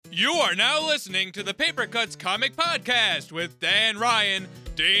You are now listening to the Paper Cuts Comic Podcast with Dan Ryan,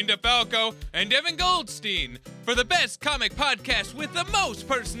 Dean DeFalco, and Evan Goldstein. For the best comic podcast with the most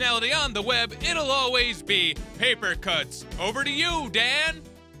personality on the web, it'll always be Paper Cuts. Over to you, Dan.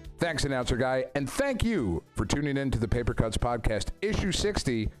 Thanks, announcer guy, and thank you for tuning in to the Paper Cuts Podcast, issue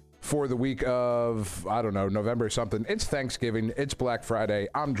 60 for the week of, I don't know, November or something. It's Thanksgiving. It's Black Friday.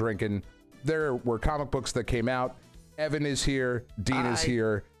 I'm drinking. There were comic books that came out. Evan is here. Dean is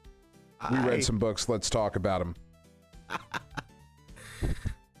here. We read some books. Let's talk about them.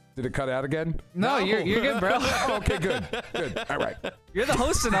 Did it cut out again? No, you're good, bro. Oh, okay, good. All right. You're the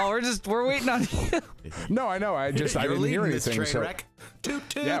host and all. We're waiting on you. No, I know. I didn't hear anything. Train wreck. Toot,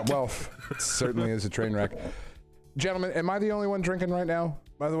 toot. Yeah, well, it certainly is a train wreck. Gentlemen, am I the only one drinking right now,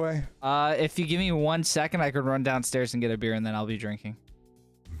 by the way? If you give me 1 second, I could run downstairs and get a beer, and then I'll be drinking.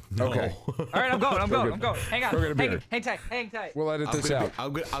 No. Okay. All right, I'm going. Hang on. Go get a beer. Hang tight. We'll edit this out.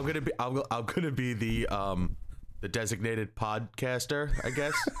 I'm gonna be the designated podcaster, I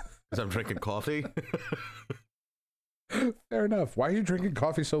guess, because I'm drinking coffee. Fair enough. Why are you drinking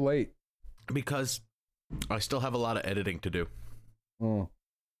coffee so late? Because I still have a lot of editing to do.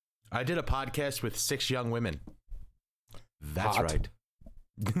 I did a podcast with 6 young women. That's Hot. right.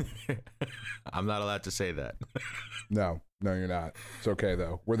 I'm not allowed to say that. No, you're not. It's okay,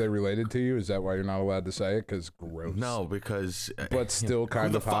 though. Were they related to you? Is that why you're not allowed to say it? Because gross. No, because... But still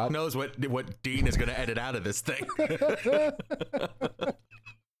kind who of the fuck hot. knows what Dean is going to edit out of this thing?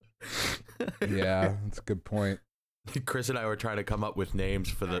 Yeah, that's a good point. Chris and I were trying to come up with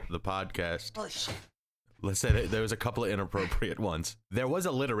names for the podcast. Oh, shit. Let's say that there was a couple of inappropriate ones. There was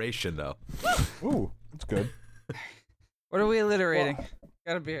alliteration, though. Ooh, that's good. What are we alliterating?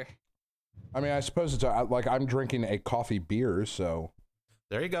 Got a beer. I mean, I suppose it's like I'm drinking a coffee beer, so...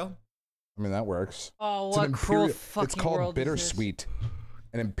 There you go. I mean, that works. Oh, It's what cruel fucking It's called world Bittersweet.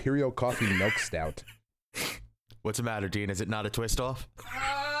 An Imperial Coffee Milk Stout. What's the matter, Dean? Is it not a twist off?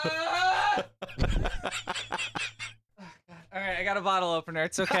 All right, I got a bottle opener.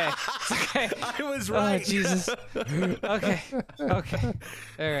 It's okay. I was right. Oh, Jesus. Okay. All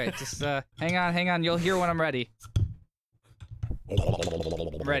right, just hang on. You'll hear when I'm ready.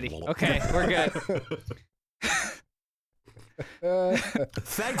 Ready. Okay, we're good.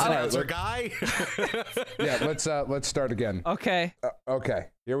 Thanks, announcer guy. Yeah, let's start again. Okay. Okay,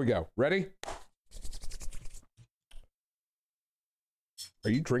 here we go. Ready? Are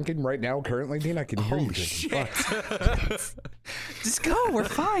you drinking right now currently, Dean? I can hear you drinking. Shit. Just go. We're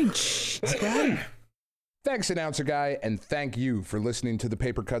fine. Shh. It's good. Thanks, announcer guy, and thank you for listening to the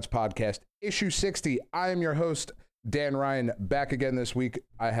Paper Cuts Podcast, issue 60. I am your host, Dan Ryan, back again this week.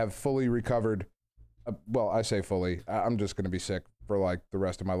 I have fully recovered. Well, I say fully. I'm just going to be sick for like the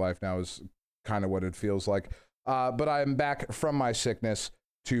rest of my life now is kind of what it feels like. But I am back from my sickness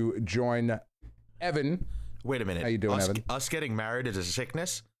to join Evan. Wait a minute. How you doing, Evan? Us getting married is a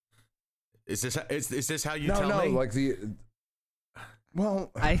sickness? Is this how you No, tell me? like the...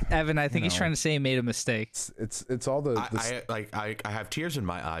 Well, Evan, I think he's No. trying to say he made a mistake. it's all the... I have tears in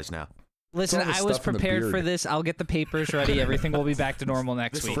my eyes now. Listen, all the I was stuff in the prepared beard. for this. I'll get the papers ready. Everything will be back to normal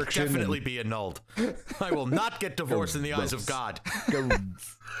next This week. will friction definitely and- be annulled. I will not get divorced in the eyes of God.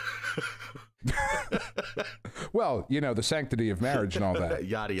 Well, you know, the sanctity of marriage and all that.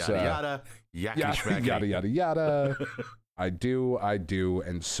 Yada, yada, So, yada. Yaki schmacky. yada, yada, yada. I do,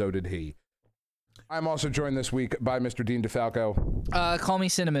 and so did he. I'm also joined this week by Mr. Dean DeFalco. Call me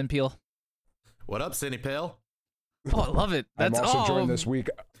Cinnamon Peel. What up, Cindy Pale? Oh, I love it. I'm That's also joined this week,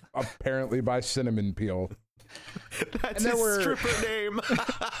 apparently, by Cinnamon Peel. That's there his were- stripper name.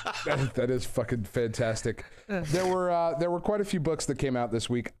 That is fucking fantastic. There were quite a few books that came out this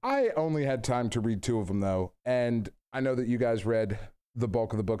week. I only had time to read 2 of them, though, and I know that you guys read the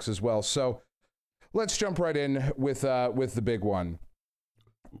bulk of the books as well. So let's jump right in with the big one.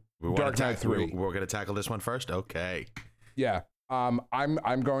 Dark Knight 3. We're going to tackle this one first? Okay. Yeah. I'm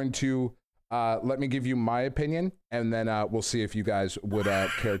going to let me give you my opinion, and then we'll see if you guys would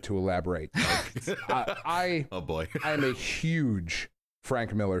care to elaborate. Oh, boy. I'm a huge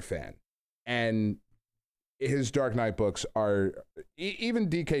Frank Miller fan, and his Dark Knight books are even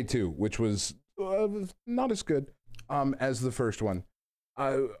DK2, which was not as good as the first one.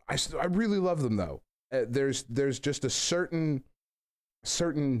 I really love them though. There's just a certain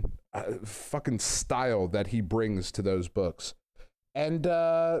fucking style that he brings to those books, and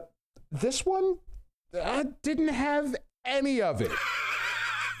this one didn't have any of it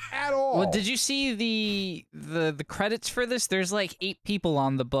at all. Well, did you see the credits for this? There's like 8 people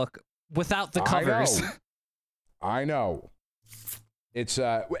on the book without the covers. I know. It's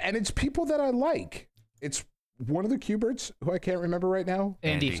and it's people that I like. It's one of the Kuberts, who I can't remember right now.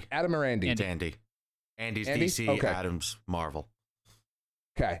 Andy. Adam or Andy? It's Andy. Andy's Andy? DC, Okay. Adam's Marvel.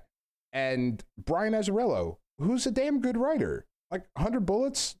 Okay. And Brian Azzarello, who's a damn good writer. Like 100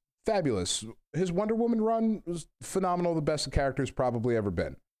 Bullets, fabulous. His Wonder Woman run was phenomenal, the best the character's probably ever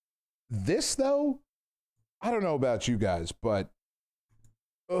been. This, though, I don't know about you guys, but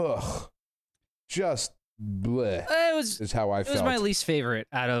just bleh It was is how I It felt. was my least favorite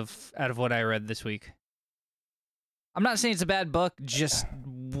out of what I read this week. I'm not saying it's a bad book, just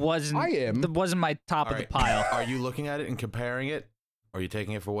wasn't my top All of right. the pile. Are you looking at it and comparing it? Or are you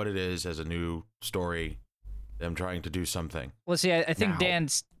taking it for what it is as a new story, them trying to do something? Well, see, I think Now.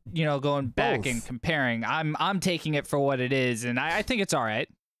 Dan's, going back and Both. comparing. I'm taking it for what it is, and I think it's all right.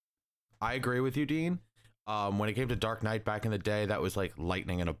 I agree with you, Dean. When it came to Dark Knight back in the day, that was like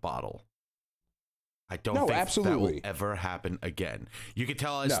lightning in a bottle. I don't No, think that absolutely. will ever happen again. You could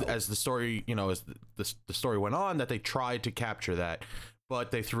tell as No. as the story, as the story went on, that they tried to capture that,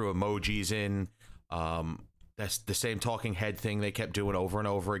 but they threw emojis in. That's the same talking head thing they kept doing over and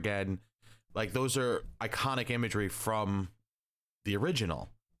over again. Like, those are iconic imagery from the original.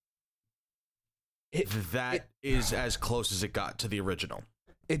 That is as close as it got to the original.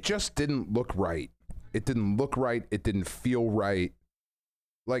 It just didn't look right. It didn't look right. It didn't feel right.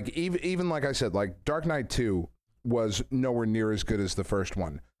 Like, even like I said, like Dark Knight 2 was nowhere near as good as the first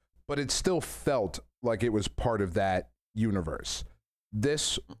one, but it still felt like it was part of that universe.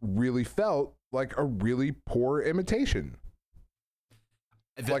 This really felt like a really poor imitation.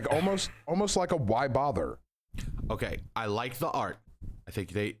 Like almost like a why bother? Okay, I like the art. I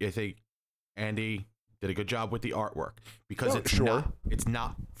think Andy did a good job with the artwork because it's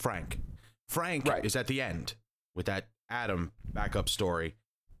not Frank. Frank Right. is at the end with that Adam backup story,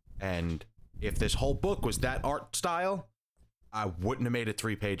 and if this whole book was that art style, I wouldn't have made it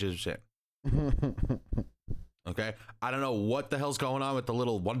 3 pages in. Okay, I don't know what the hell's going on with the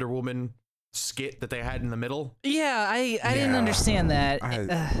little Wonder Woman skit that they had in the middle. Yeah, I didn't understand that.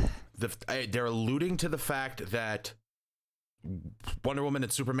 They're alluding to the fact that Wonder Woman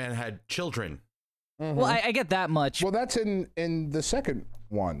and Superman had children. Well, I get that much. Well, that's in the second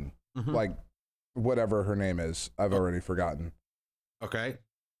one. Mhm. Like, whatever her name is, I've already forgotten. Okay,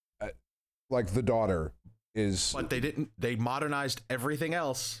 Like, the daughter is, but they modernized everything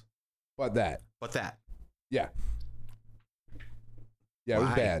else but that. but that. Yeah. Yeah, it was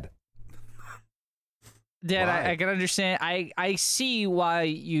Why? bad. Dad, Why? I can understand. I see why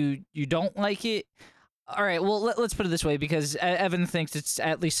you don't like it. All right, well, let's put it this way, because Evan thinks it's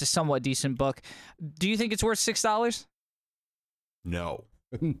at least a somewhat decent book. Do you think it's worth $6? No.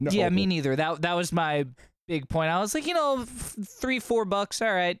 No. Yeah, me neither. That was my big point. I was like, $3-4,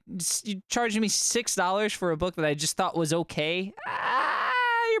 all right. You charging me $6 for a book that I just thought was okay?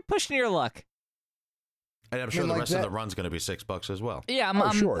 You're pushing your luck. And I'm sure mean, the like rest of that- the run's going to be $6 as well. Yeah, Oh,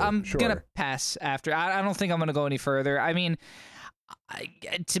 I'm sure. gonna pass after. I don't think I'm gonna go any further. I mean, I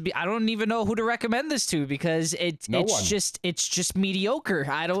don't even know who to recommend this to, because No one. it's just mediocre.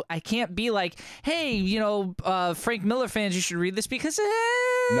 I can't be like, hey, Frank Miller fans, you should read this because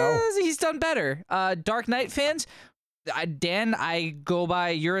he's done better. Dark Knight fans, Dan, I go by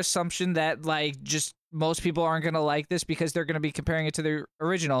your assumption that just most people aren't going to like this because they're going to be comparing it to the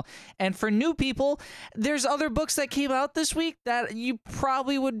original. And for new people, there's other books that came out this week that you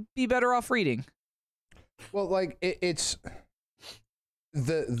probably would be better off reading. Well, like, it's I'm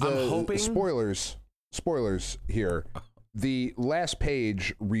the hoping- spoilers here. The last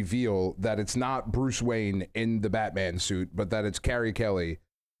page reveal that it's not Bruce Wayne in the Batman suit, but that it's Carrie Kelly,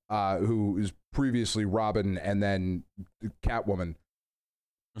 who is previously Robin and then Catwoman,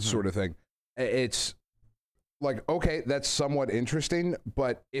 sort of thing. It's like, okay, that's somewhat interesting,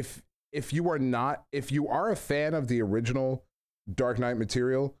 but if you are a fan of the original Dark Knight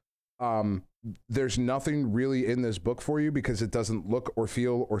material, there's nothing really in this book for you, because it doesn't look or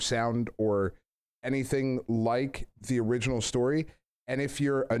feel or sound or anything like the original story. And if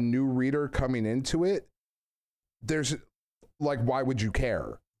you're a new reader coming into it, there's like, why would you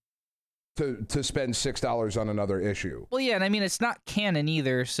care to spend $6 on another issue? Well, yeah, and I mean, it's not canon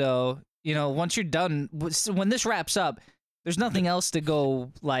either, so, once you're done, when this wraps up, there's nothing else to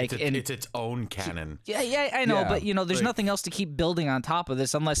go, like... It's its own canon. Yeah, I know, Yeah, but, there's like- nothing else to keep building on top of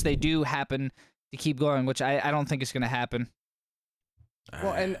this unless they do happen to keep going, which I don't think is going to happen.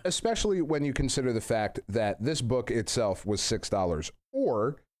 Well, and especially when you consider the fact that this book itself was $6,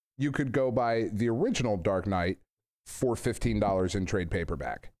 or you could go buy the original Dark Knight for $15 in trade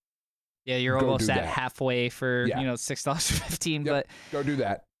paperback. Yeah, you're Go almost do at that. halfway for, Yeah. $6.15, Yep. Go do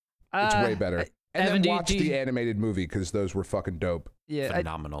that. It's way better. And Evan, then watch the animated movie because those were fucking dope. Yeah,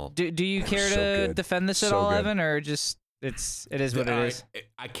 Phenomenal. do you care So to good. defend this at So all, good. Evan, or just it is what it is?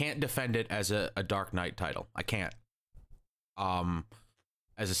 I can't defend it as a Dark Knight title. I can't.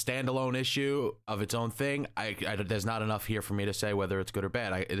 As a standalone issue of its own thing, there's not enough here for me to say whether it's good or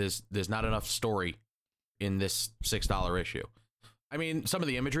bad. There's not enough story in this $6 issue. I mean, some of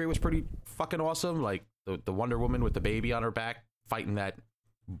the imagery was pretty fucking awesome, like the Wonder Woman with the baby on her back fighting that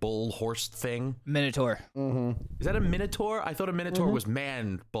bull horse thing. Minotaur. Mm-hmm. Is that a minotaur? I thought a minotaur was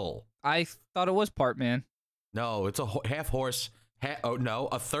man bull. I thought it was part man. No, it's a half horse.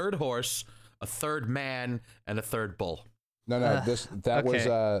 A third horse, a third man, and a third bull. No,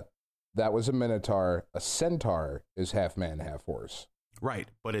 okay. that was a minotaur. A centaur is half man, half horse. Right,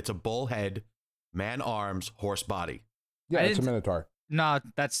 but it's a bull head, man arms, horse body. Yeah, I it's a didn't- minotaur. No,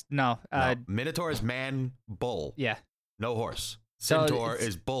 that's no. No, minotaur is man, bull, Yeah, no horse. So Centaur it's-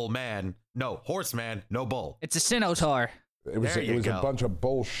 is bull man, no horse man, no bull. it's a Cinotaur. It was There you a go. bunch of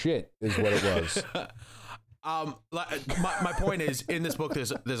bullshit, is what it was. My point is, in this book,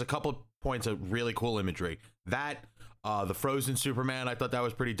 there's a couple points of really cool imagery. That the frozen Superman, I thought that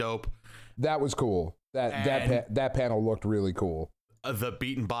was pretty dope. That was cool. That panel looked really cool. The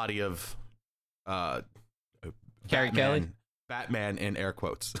beaten body of Carrie Kelly? Batman in air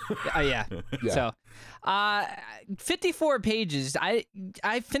quotes. Yeah. Yeah. So, 54 pages.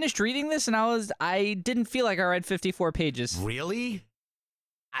 I finished reading this and I didn't feel like I read 54 pages. Really?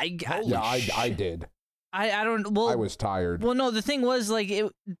 I Holy Yeah, I shit. did. I don't. Well, I was tired. Well, no. The thing was, like,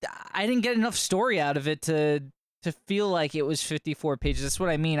 I didn't get enough story out of it to feel like it was 54 pages. That's what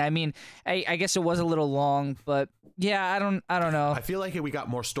I mean. I guess it was a little long, but yeah, I don't know. I feel like we got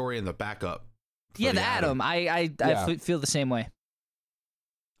more story in the backup. for Yeah, the Atom. Yeah. Feel the same way.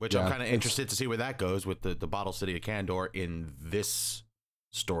 Which Yeah, I'm kind of it's- interested to see where that goes with the Bottle City of Kandor in this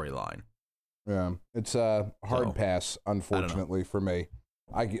storyline. Yeah, it's a hard So, pass, unfortunately, for me.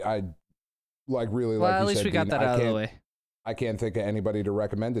 I like really Well, like at you least said, we got Dean, that out of the way. I can't think of anybody to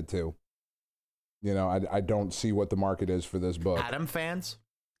recommend it to. You know, I don't see what the market is for this book. Atom fans?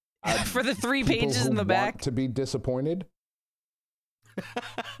 For the 3 People pages who in the want back. to be disappointed.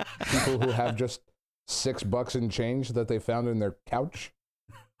 People who have just $6 and change that they found in their couch.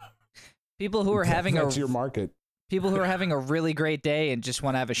 People who are having That's your market. people who are having a really great day and just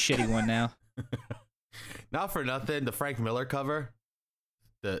want to have a shitty one now. Not for nothing, the Frank Miller cover,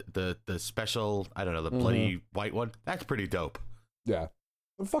 the special, I don't know, the bloody white one, that's pretty dope. Yeah.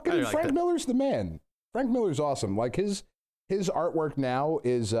 I Fucking like Frank that. Miller's the man. Frank Miller's awesome. Like his artwork now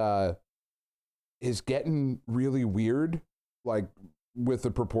is getting really weird, like with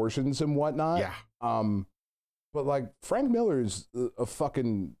the proportions and whatnot. Yeah. But like Frank Miller's a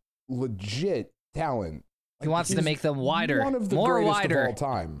fucking legit talent. He Like, wants to he's make them wider, one of the more greatest wider. of all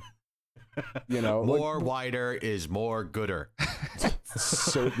time. You know, like, More wider is more gooder.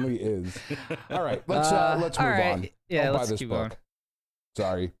 certainly is. All right, let's all move right. on. Yeah, I'll buy let's this keep book. going.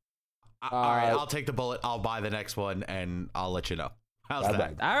 Sorry. All right, I'll take the bullet. I'll buy the next one, and I'll let you know. How's All that?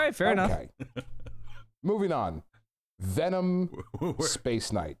 right. All right, fair enough. Okay. Moving on. Venom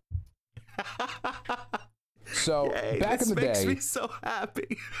Space Knight. So Yay, back this in the makes day, me so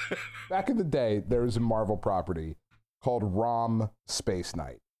happy. back in the day, there was a Marvel property called ROM Space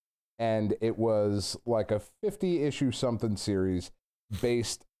Knight, and it was like a 50-issue something series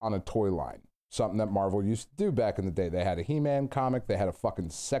based on a toy line. Something that Marvel used to do back in the day. They had a He-Man comic. They had a fucking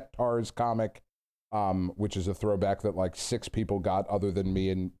Sectaurs comic, which is a throwback that like 6 people got other than me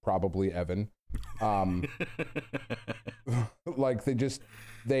and probably Evan. Like they just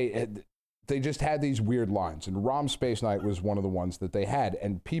had these weird lines, and ROM Space Knight was one of the ones that they had,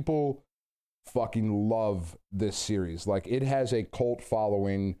 and people fucking love this series. Like it has a cult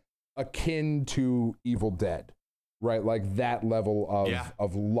following akin to Evil Dead, right? Like that level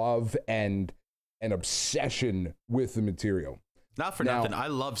of love and an obsession with the material. Not for Now- nothing. I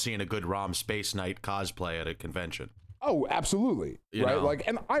love seeing a good ROM Space Knight cosplay at a convention. Oh, absolutely. You right? know? Like,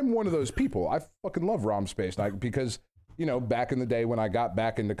 and I'm one of those people. I fucking love ROM Space Knight because, you know, back in the day when I got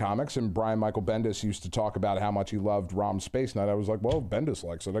back into comics and Brian Michael Bendis used to talk about how much he loved ROM Space Knight, I was like, well, if Bendis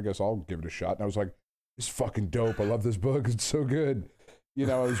likes it, I guess I'll give it a shot. And I was like, it's fucking dope. I love this book. It's so good. You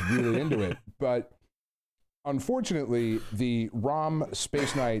know, I was really into it. But unfortunately, the ROM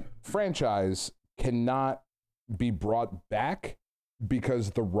Space Knight franchise cannot be brought back because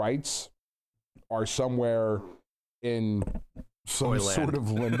the rights are somewhere in some Toyland. sort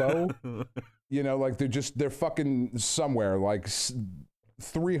of limbo. You know, like they're fucking somewhere. Like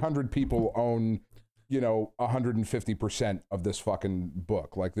 300 people own, you know, 150% of this fucking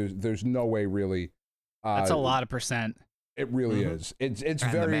book. Like there's no way really. That's a lot of percent. It really is. It's and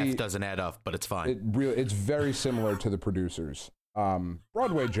very. the math doesn't add up, but it's fine. It's very similar to the producers.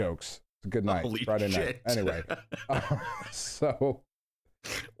 Broadway jokes. It's a good night. Holy Friday shit. night. Anyway, so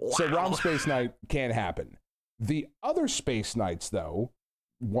Rom Space Knight can't happen. The other Space Knights, though,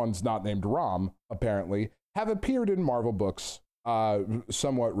 one's not named Rom, apparently, have appeared in Marvel books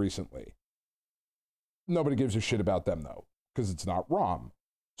somewhat recently. Nobody gives a shit about them, though, because it's not Rom.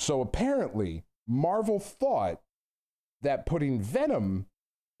 So apparently, Marvel thought that putting Venom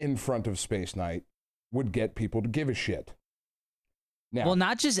in front of Space Knight would get people to give a shit. Now, Well,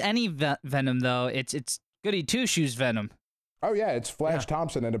 not just any Venom though. It's Goody Two Shoes Venom. oh yeah, it's Flash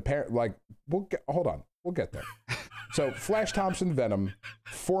Thompson, and apparently, hold on, we'll get there. So Flash Thompson Venom,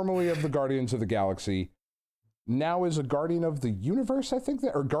 formerly of the Guardians of the Galaxy, now is a Guardian of the Universe, I think,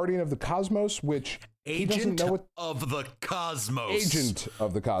 or Guardian of the Cosmos, which he doesn't know what. of the Cosmos. Agent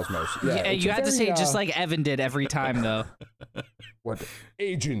of the Cosmos. Yeah, Yeah, it's you a have to say very, it just like Evan did every time though. what?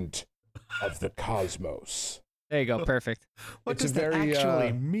 Agent of the Cosmos. There you go, perfect. What It's does a that very,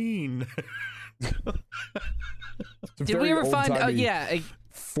 actually mean? It's a Did we very ever find? old-timey Yeah.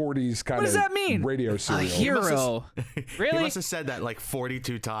 40s kind What does of that mean? radio A serial. hero. He Really? must have said that like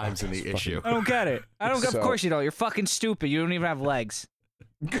 42 times in the issue. I don't get it. Of So- course you don't. You're fucking stupid. You don't even have legs.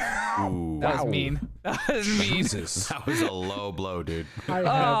 Ooh. That was Wow. mean. That was mean. Jesus. That was a low blow, dude.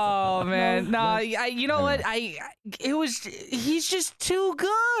 Oh man, no, you know what? He's just too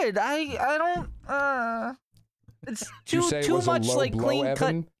good. I don't. It's You too say it was much a low like blow, clean cut.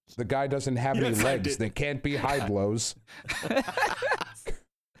 Evan? The guy doesn't have any Yes, I legs. did. They can't be high blows.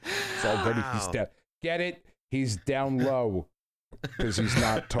 It's already he's Wow. down. Get it? He's down low because he's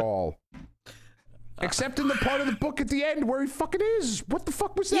not tall. Except in the part of the book at the end where he fucking is. What the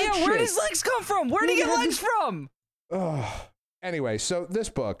fuck was that Yeah, shit? where does legs come from? Where did he Yeah, get they legs had from? Ugh. Anyway, so this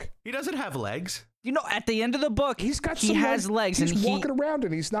book, He doesn't have legs. You know, at the end of the book, he's got he some has legs. legs, He's and walking around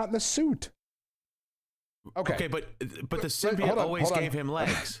and he's not in a suit. Okay. but the But symbiote hold on, always hold on. gave him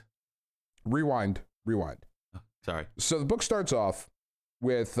legs. Rewind. Sorry. So the book starts off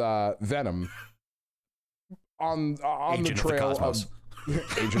with Venom on the Agent of the trail Cosmos.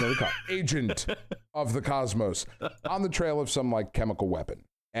 Agent of the Cosmos on the trail of some like chemical weapon,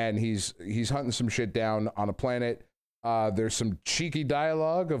 and he's hunting some shit down on a planet. There's some cheeky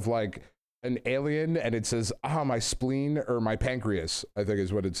dialogue of like an alien, and it says my spleen or my pancreas, I think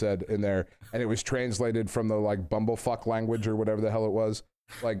is what it said in there, and it was translated from the like bumblefuck language or whatever the hell it was,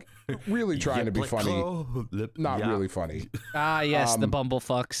 like really trying to be funny, not really funny. Ah, yes, the Um,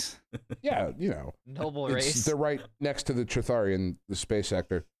 bumblefucks. Yeah, you know. Noble It's- race. They're right next to the Chtharian, the space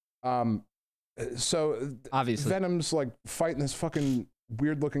sector. So Obviously. Venom's like fighting this fucking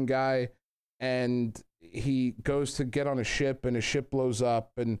weird looking guy, and he goes to get on a ship, and his ship blows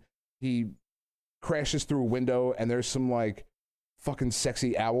up, and he crashes through a window, and there's some like fucking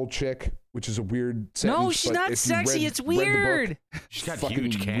sexy owl chick, which is a weird sentence. No, she's but not if you sexy. read- It's read the book- weird. She's got fucking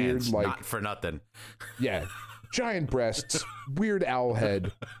huge cans, weird, like- not for nothing. Yeah, giant breasts, weird owl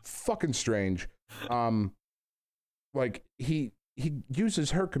head, fucking strange. Like he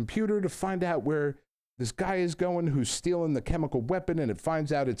uses her computer to find out where this guy is going who's stealing the chemical weapon, and it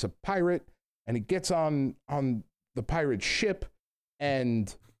finds out it's a pirate, and he gets on the pirate ship,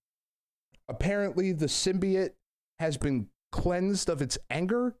 and apparently the symbiote has been cleansed of its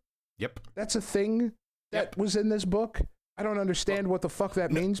anger. Yep. That's a thing that was in this book. I don't understand what the fuck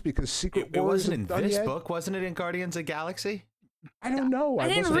that means, because Secret It Wars wasn't isn't in done this yet. book, wasn't it? In Guardians of the Galaxy. I don't know. I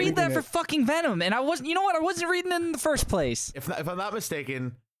didn't wasn't read that reading for it. fucking Venom, and I wasn't. You know what? I wasn't reading it in the first place. If I'm not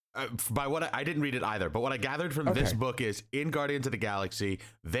mistaken, by what I didn't read it either, but what I gathered from this Okay. book is in Guardians of the Galaxy,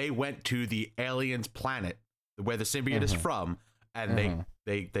 they went to the aliens' planet where the symbiote is from, and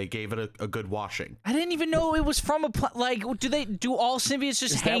they gave it a good washing. I didn't even know it was from a like. Do all symbiotes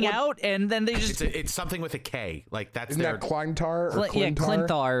just Is that hang what- out and then they just It's something with a K. Like that's Isn't their that Kleintar or yeah, Clintar?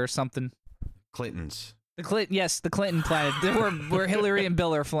 Clintar or something. Clintons. The the Clinton planet, where Hillary and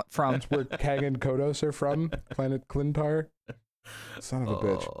Bill are from. That's where Kang and Kodos are from. Planet Clintar. Son of a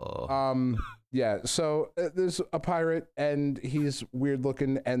bitch. Oh. Yeah. So there's a pirate, and he's weird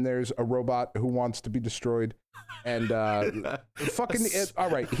looking, and there's a robot who wants to be destroyed, and fucking all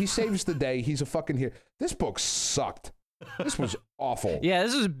right. He saves the day. He's a fucking hero. This book sucked. This was awful. Yeah,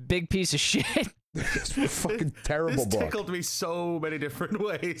 this is a big piece of shit. This was a fucking terrible This book. tickled me so many different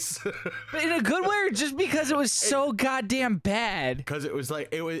ways. But in a good way, or just because it was so goddamn bad. Because it was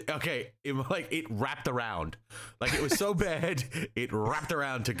okay. It wrapped around, like it was so bad. It wrapped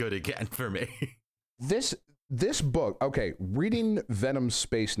around to good again for me. This book. Okay, reading Venom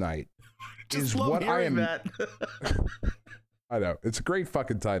Space Knight Just is love what I hearing am. that. I know. It's a great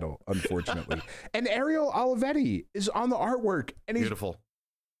fucking title, unfortunately. And Ariel Olivetti is on the artwork, and he's beautiful.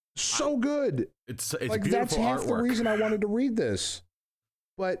 So good. It's like beautiful that's half artwork. the reason I wanted to read this.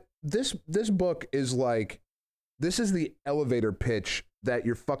 But this book is like, this is the elevator pitch that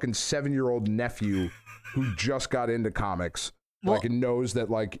your fucking 7-year-old nephew who just got into comics like knows that,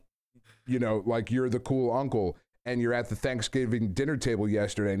 like, you know, like you're the cool uncle and you're at the Thanksgiving dinner table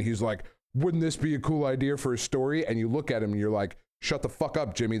yesterday and he's like, wouldn't this be a cool idea for a story? And you look at him and you're like, shut the fuck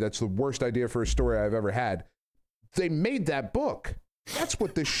up, Jimmy. That's the worst idea for a story I've ever had. They made that book. That's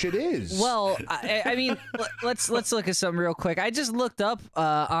what this shit is. Well, I mean, let's look at something real quick. I just looked up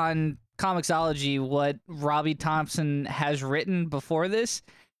on Comixology what Robbie Thompson has written before this.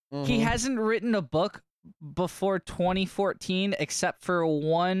 Mm-hmm. He hasn't written a book before 2014 except for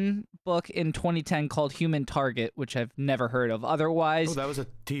one book in 2010 called Human Target, which I've never heard of. Otherwise, that was a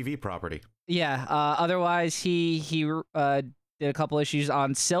TV property. Yeah. Otherwise, he did a couple issues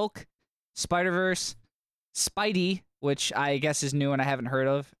on Silk, Spider-Verse, Spidey, which I guess is new and I haven't heard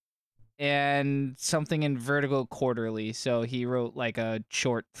of, and something in Vertigo Quarterly. So he wrote like a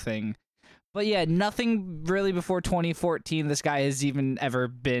short thing. But yeah, nothing really before 2014 this guy has even ever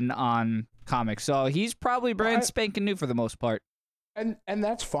been on comics. So he's probably brand spanking new for the most part. And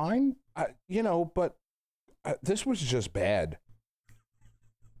that's fine, you know, but this was just bad.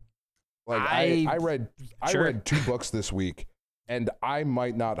 Like I read 2 books this week, and I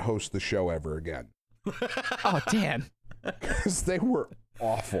might not host the show ever again. Oh, Dan. Because they were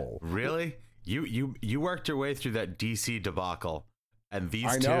awful. Really? You worked your way through that DC debacle, and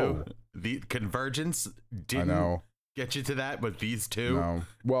these two, the Convergence didn't get you to that, but these two. No.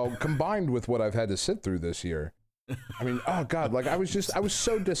 Well, combined with what I've had to sit through this year, I mean, oh God, like I was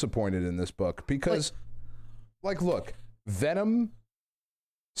so disappointed in this book because, like look, Venom,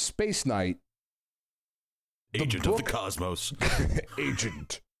 Space Knight, Agent of the Cosmos.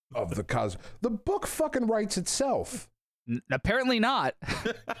 Agent of the Cosmos. The book fucking writes itself. Apparently not.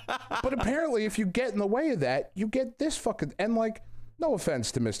 But apparently if you get in the way of that, you get this fucking, and like, no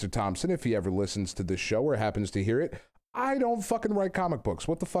offense to Mr. Thompson if he ever listens to this show or happens to hear it. I don't fucking write comic books.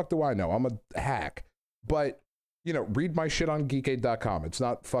 What the fuck do I know? I'm a hack. But, you know, read my shit on geekade.com. It's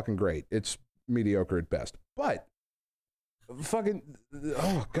not fucking great. It's mediocre at best. But fucking,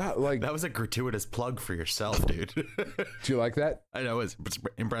 oh God, like that was a gratuitous plug for yourself, dude. Do you like that? I know, it's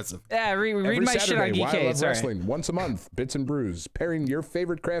impressive. Yeah, read my Saturday, shit on Geekade. Why I Love Wrestling, once a month, Bits and Brews, pairing your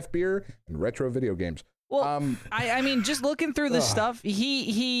favorite craft beer and retro video games. Well, I mean, just looking through the stuff,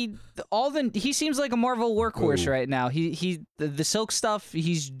 he seems like a Marvel workhorse right now. The Silk stuff,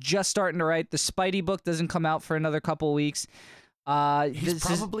 he's just starting to write. The Spidey book doesn't come out for another couple weeks. He's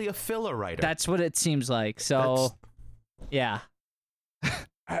probably a filler writer. That's what it seems like. So, yeah.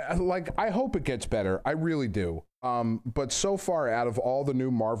 I hope it gets better. I really do. But so far, out of all the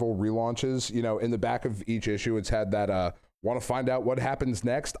new Marvel relaunches, you know, in the back of each issue, it's had that want to find out what happens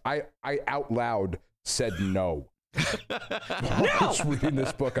next. I out loud said no. I was reading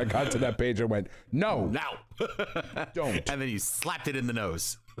this book, I got to that page and went, no, don't. And then you slapped it in the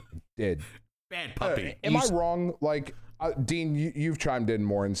nose. Did. Bad puppy. Am I wrong? Like, Dean, you've chimed in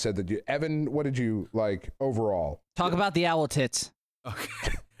more and said that you, Evan, what did you like overall? Talk about the owl tits.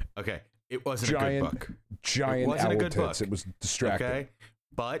 Okay. It wasn't a good book. Giant owl tits. It was distracting. Okay.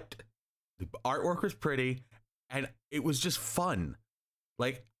 But the artwork was pretty and it was just fun.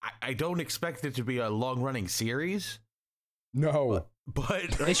 Like, I don't expect it to be a long-running series. No.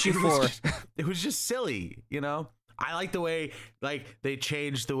 But issue 4. It was just silly, you know? I like the way, like, they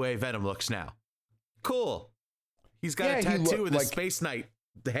changed the way Venom looks now. Cool. He's got a tattoo with a Space Knight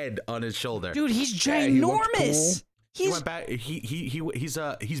head on his shoulder. Dude, he's ginormous. He went back.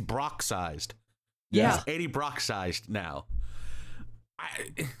 He's Brock-sized. Yeah. He's 80 Brock-sized now.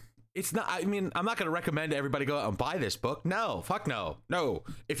 It's not, I mean, I'm not going to recommend everybody go out and buy this book. No, fuck no. No.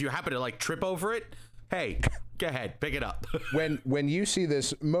 If you happen to like trip over it, hey, go ahead, pick it up. When you see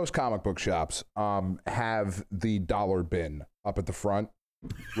this, most comic book shops have the dollar bin up at the front,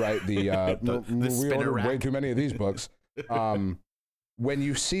 right? The we ordered way too many of these books. When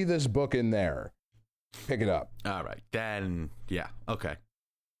you see this book in there, pick it up. All right, then yeah, okay.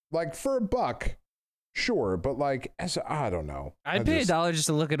 Like for $1. Sure, but like, I don't know. I'd pay $1 just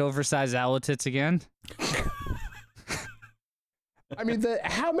to look at oversized owl tits again. I mean,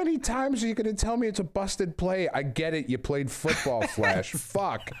 how many times are you going to tell me it's a busted play? I get it. You played football, Flash.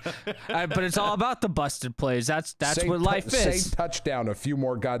 Fuck. But it's all about the busted plays. That's what life is. Say touchdown a few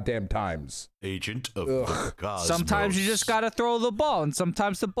more goddamn times. Agent of the Cosmos. Sometimes you just got to throw the ball, and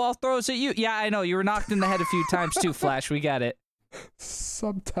sometimes the ball throws at you. Yeah, I know. You were knocked in the head a few times too, Flash. We got it.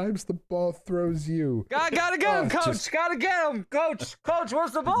 Sometimes the ball throws you. Gotta get him, coach. Gotta get him, coach. Coach,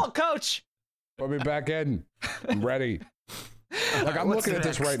 where's the ball, coach? Put me back in. I'm ready. Like, I'm looking at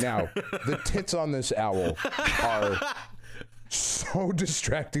this right now. The tits on this owl are so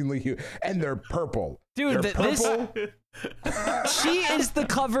distractingly huge, and they're purple. Dude, they're purple. She is the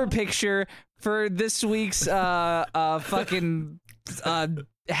cover picture for this week's fucking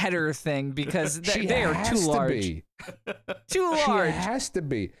header thing because they are too large. Too large. She has to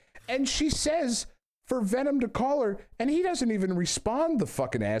be. And she says for Venom to call her, and he doesn't even respond, the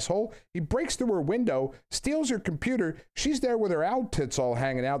fucking asshole. He breaks through her window, steals her computer. She's there with her owl tits all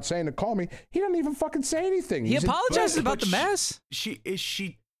hanging out saying to call me. He doesn't even fucking say anything. He apologizes about the mess.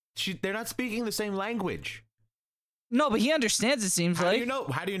 They're not speaking the same language. No, but he understands, it seems like.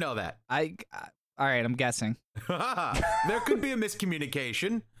 How do you know that? All right, I'm guessing. There could be a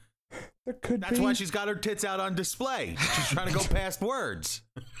miscommunication. There could That's why she's got her tits out on display. She's trying to go past words.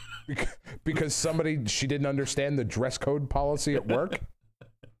 Because she didn't understand the dress code policy at work?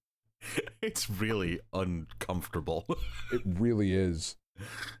 It's really uncomfortable. It really is.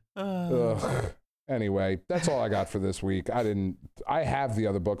 Ugh. Anyway, that's all I got for this week. I have the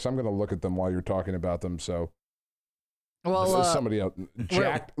other books. I'm going to look at them while you're talking about them, so. Well, somebody else.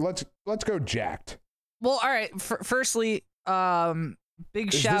 Jacked. Let's go Jacked. Well, all right. Firstly, big shout out.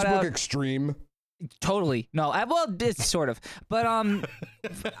 Is this book extreme? Totally. No. Well, it's sort of. But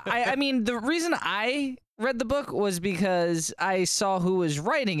I mean, the reason I read the book was because I saw who was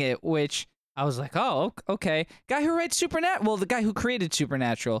writing it, which I was like, oh, okay. Guy who writes Supernatural. Well, the guy who created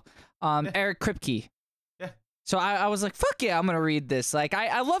Supernatural, Eric Kripke. Yeah. So I was like, fuck yeah, I'm gonna read this. Like,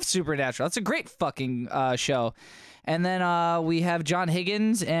 I love Supernatural. It's a great fucking show. And then we have John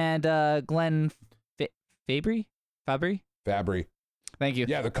Higgins and Glenn Fabry. Thank you.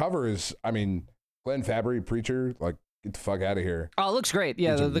 Yeah, the cover is, I mean, Glenn Fabry, Preacher, like, get the fuck out of here. Oh, it looks great.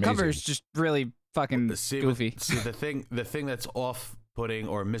 Yeah, the cover is just really fucking goofy. See, the thing that's off-putting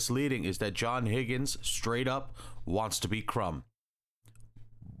or misleading is that John Higgins straight up wants to be Crumb.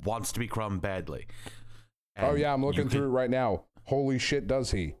 Wants to be Crumb badly. And oh yeah, I'm looking through it right now. Holy shit,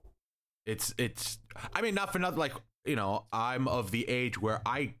 does he? It's. I mean, not for nothing. Like, you know, I'm of the age where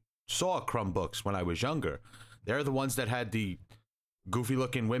I saw Crumb books when I was younger. They're the ones that had the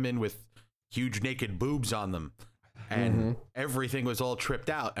goofy-looking women with huge naked boobs on them, and everything was all tripped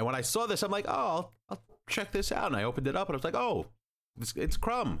out. And when I saw this, I'm like, oh, I'll check this out. And I opened it up, and I was like, oh, it's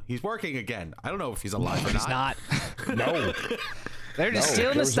Crumb. He's working again. I don't know if he's alive or not. He's not. No. They're just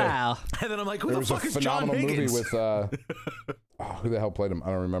stealing the style. And then I'm like, who the fuck is John Higgins? Movie with who the hell played him? I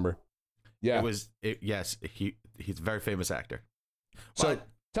don't remember. Yeah, yes, he's a very famous actor. So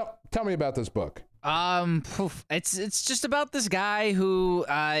tell me about this book. It's just about this guy who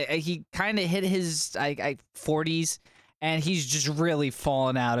he kind of hit his 40s, and he's just really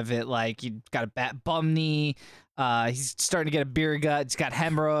fallen out of it. Like, he got a bum knee. He's starting to get a beer gut. He's got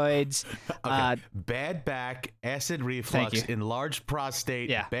hemorrhoids. Okay. Bad back, acid reflux, enlarged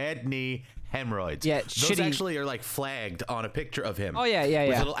prostate, bad knee, hemorrhoids. Yeah, those actually are like flagged on a picture of him. Oh yeah,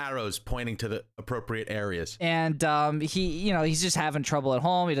 with little arrows pointing to the appropriate areas. And he's just having trouble at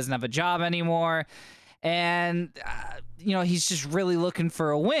home. He doesn't have a job anymore, and he's just really looking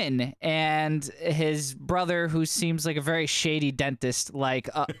for a win. And his brother, who seems like a very shady dentist, like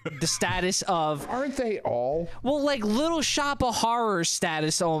the status of aren't they all? Well, like Little Shop of Horror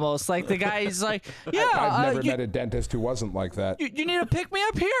status almost. Like the guy's like, yeah. I've never met a dentist who wasn't like that. You need to pick me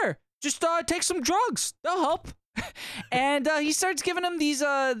up here. Just take some drugs. They'll help. And he starts giving him these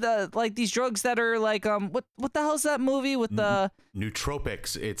these drugs that are like what the hell's that movie with the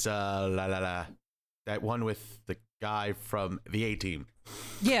nootropics? It's that one with the guy from the A-Team.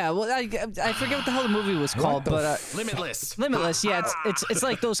 Yeah, well, I forget what the hell the movie was called, but Limitless. Limitless. Yeah, it's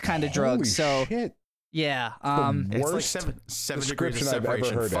like those kind of drugs. Holy so shit. Yeah, it's like seven degrees of separation.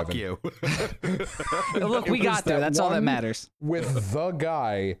 I've ever heard, Fuck Evan. you. Look, we got there. That's all that matters. With the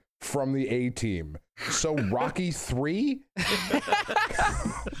guy from the A-Team. So Rocky 3?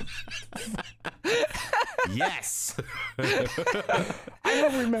 Yes. I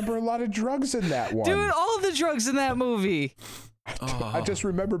don't remember a lot of drugs in that one. Dude, all of the drugs in that movie. I just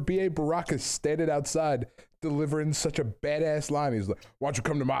remember B.A. Baracus standing outside delivering such a badass line. He's like, why don't you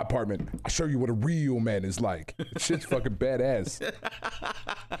come to my apartment? I'll show you what a real man is like. Shit's fucking badass.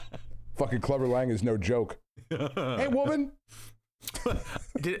 Fucking Clubber Lang is no joke. Hey, woman.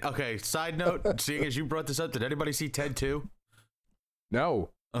 Okay, side note, seeing as you brought this up, did anybody see Ted 2? No.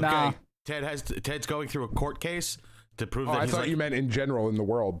 Okay. No. Ted's going through a court case to prove that I thought you meant in general in the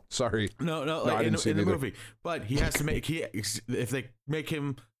world. Sorry. No, like in the movie. But he has to make if they make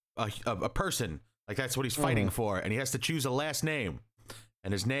him a person, Like that's what he's fighting for, and he has to choose a last name,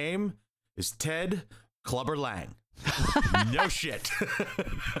 and his name is Ted Clubber Lang. No shit.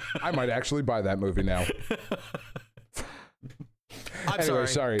 I might actually buy that movie now. I'm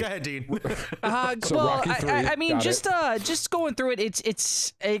sorry. Go ahead, Dean. So well, Rocky III, I mean, just going through it,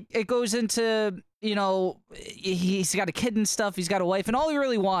 it goes into, you know, he's got a kid and stuff. He's got a wife, and all he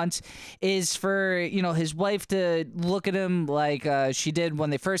really wants is for, you know, his wife to look at him like she did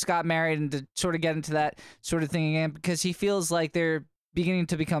when they first got married, and to sort of get into that sort of thing again, because he feels like they're beginning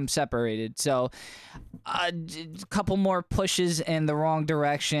to become separated. So a couple more pushes in the wrong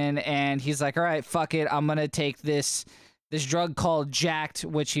direction, and he's like, all right, fuck it, I'm gonna take this drug called Jacked,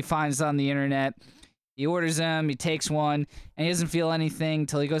 which he finds on the internet. He orders them, he takes one, and he doesn't feel anything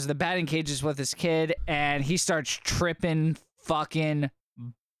till he goes to the batting cages with his kid, and he starts tripping fucking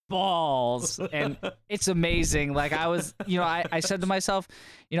balls. And it's amazing. Like, I was, you know, I said to myself,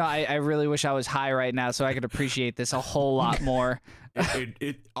 you know, I really wish I was high right now so I could appreciate this a whole lot more.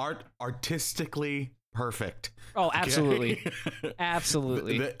 Artistically perfect. Oh, absolutely.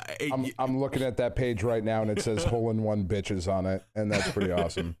 Absolutely. I'm looking at that page right now, and it says hole-in-one bitches on it, and that's pretty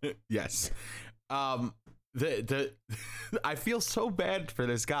awesome. Yes. I feel so bad for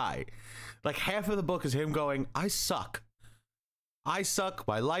this guy. Like, half of the book is him going, I suck.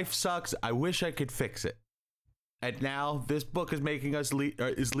 My life sucks. I wish I could fix it. And now this book is making us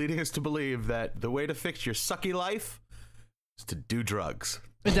is leading us to believe that the way to fix your sucky life is to do drugs.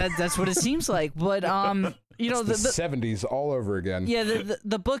 That's what it seems like. But you know, the 70s all over again. Yeah,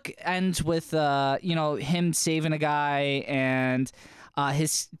 the book ends with you know, him saving a guy, and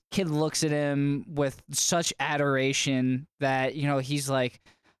his kid looks at him with such adoration that, you know, he's like,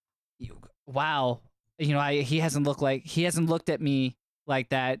 wow, you know, he hasn't looked at me like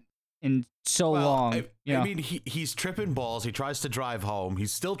that in so long. I mean, he's tripping balls. He tries to drive home.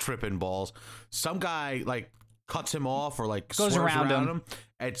 He's still tripping balls. Some guy like cuts him off or like goes swerves around him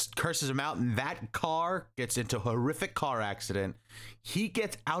and curses him out, and that car gets into a horrific car accident. He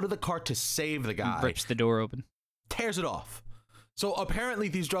gets out of the car to save the guy. Rips the door open. Tears it off. So apparently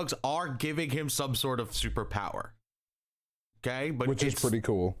these drugs are giving him some sort of superpower. Okay? But which is pretty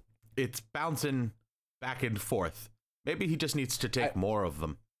cool. It's bouncing back and forth. Maybe he just needs to take more of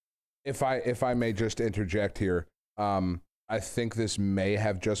them. If I may just interject here, I think this may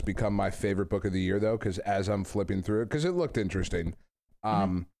have just become my favorite book of the year, though, because as I'm flipping through it, because it looked interesting,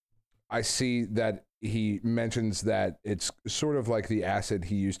 I see that he mentions that it's sort of like the acid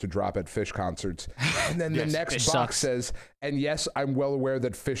he used to drop at Fish concerts. And then the next box says, and yes, I'm well aware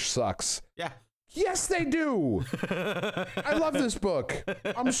that Fish sucks. Yeah. Yes, they do. I love this book.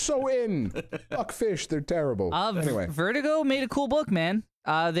 I'm so in. Fuck Fish. They're terrible. Anyway. Vertigo made a cool book, man.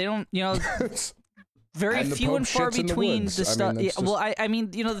 They don't, you know... Very few and far between the stuff. I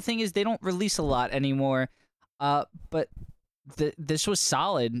mean, you know, the thing is, they don't release a lot anymore. But this was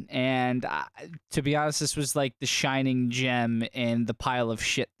solid, and to be honest, this was like the shining gem in the pile of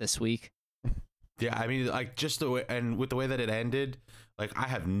shit this week. Yeah, I mean, like, just the way, and with the way that it ended, like, I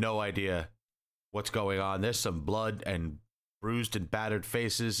have no idea what's going on. There's some blood and bruised and battered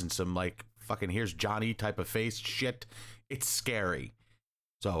faces and some like fucking here's Johnny type of face shit. It's scary.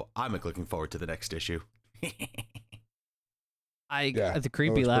 So I'm looking forward to the next issue. The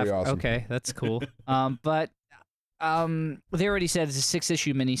creepy laugh. Awesome. Okay, that's cool. But they already said it's a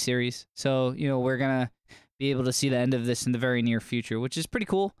 6-issue miniseries, so you know we're gonna be able to see the end of this in the very near future, which is pretty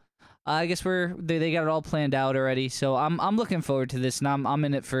cool. I guess they got it all planned out already, so I'm looking forward to this, and I'm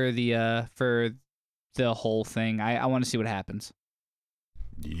in it for the whole thing. I want to see what happens.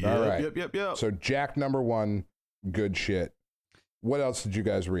 Yep, all right. Yep. So Jack #1, good shit. What else did you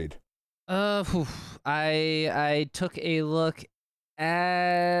guys read? I took a look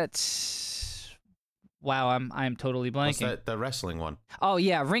at. Wow, I'm totally blanking. What's that, the wrestling one? Oh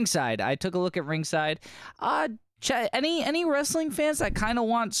yeah, Ringside. I took a look at Ringside. Any wrestling fans that kind of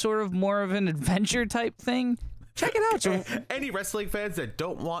want sort of more of an adventure type thing, check it out. So, any wrestling fans that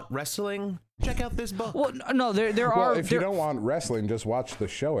don't want wrestling, check out this book. Well, no, there are. Well, if you don't want wrestling, just watch the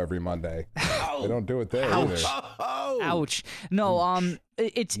show every Monday. They don't do it there either. Ouch. No,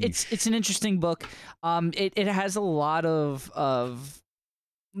 it's an interesting book. It has a lot of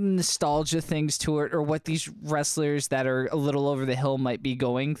nostalgia things to it, or what these wrestlers that are a little over the hill might be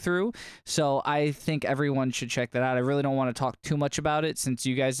going through. So I think everyone should check that out. I really don't want to talk too much about it since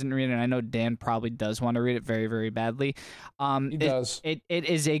you guys didn't read it, and I know Dan probably does want to read it very, very badly. He does. It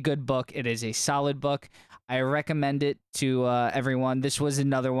is a good book. It is a solid book. I recommend it to everyone. This was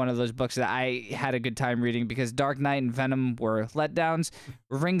another one of those books that I had a good time reading because Dark Knight and Venom were letdowns.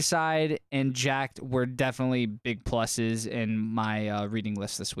 Ringside and Jacked were definitely big pluses in my reading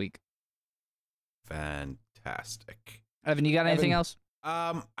list this week. fantastic. Evan, you got anything else?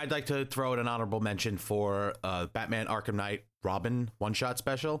 I'd like to throw in an honorable mention for Batman Arkham Knight Robin one-shot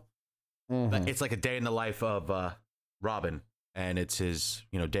special. Mhm. It's like a day in the life of Robin, and it's his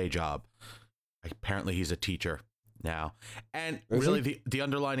day job. Apparently, he's a teacher now, and Is really he? the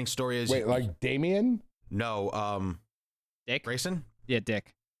underlining story is Wait, like Damien? no, Dick? Grayson, Yeah,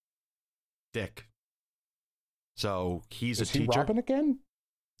 Dick. Dick. So he's Is a he teacher. Robin again?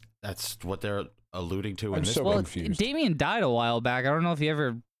 That's what they're alluding to in I'm this so book. confused. Damien died a while back. I don't know if he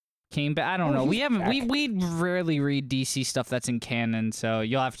ever came back. I don't know. he's We haven't. back. We rarely read DC stuff that's in canon, so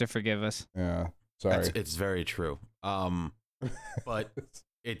you'll have to forgive us. Yeah, sorry. It's very true. But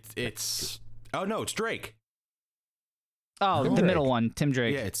it's oh no, it's Drake. Oh, Tim the Drake. middle one, Tim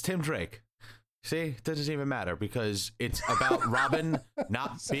Drake. Yeah, it's Tim Drake. See, it doesn't even matter because it's about Robin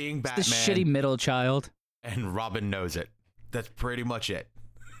not being Batman, The shitty middle child. and Robin knows it. That's pretty much it.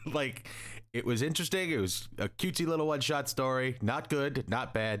 Like, it was interesting. It was a cutesy little one-shot story. Not good,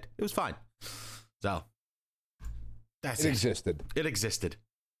 not bad. It was fine. So, that's It it. existed. It existed.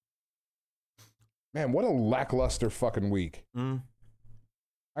 Man, what a lackluster fucking week. Mm.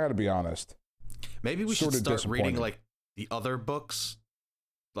 I gotta be honest. Maybe we Sort should of start reading, disappointing. like, the other books,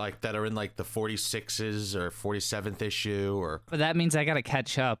 like, that are in, like, the 46s or 47th issue, or... But that means I gotta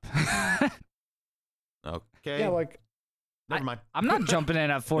catch up. Okay. Yeah, like Never mind. I'm not jumping in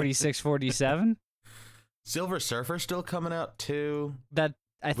at 46, 47. Silver Surfer still coming out, too. That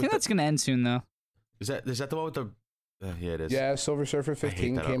I think the- that's gonna end soon though. Is that the one with the... yeah, it is. yeah, Silver Surfer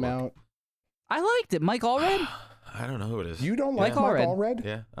 15 that came artwork. out. I liked it. Mike Allred. I don't know who it is. You don't like Mike Mike Allred. Allred?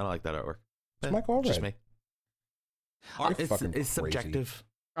 Yeah, I don't like that artwork. It's Eh, Mike Allred. Just me. You're It's fucking crazy. subjective.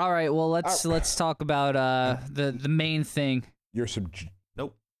 All right. Well, let's talk about the main thing. You're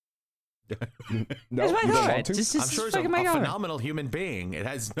Nope. No, It's Mike you don't Allred. want to? This I'm is sure he's a fucking Mike Allred. phenomenal human being. It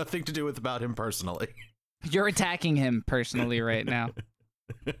has nothing to do with about him personally. You're attacking him personally right now.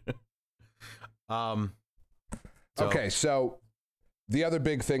 So- Okay, so the other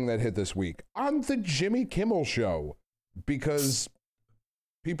big thing that hit this week on the Jimmy Kimmel show, because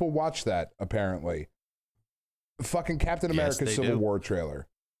people watch that apparently. Fucking Captain Yes, America they Civil do. War trailer.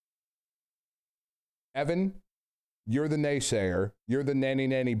 Evan, you're the naysayer. You're the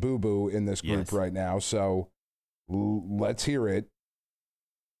nanny boo boo in this group Yes. right now. So let's hear it.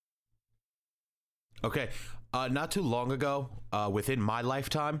 Okay. Not too long ago, within my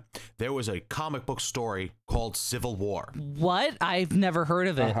lifetime, there was a comic book story called Civil War. What? I've never heard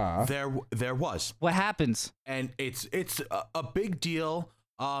of it. Uh-huh. There was, What happens? and it's a big deal.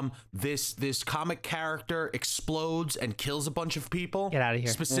 This comic character explodes and kills a bunch of people. Get outta here.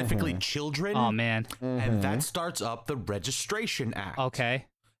 Specifically children. Oh man. And that starts up the Registration Act. Okay.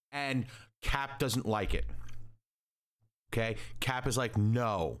 And Cap doesn't like it. Okay? Cap is like,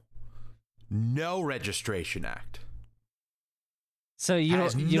 no Registration Act. So you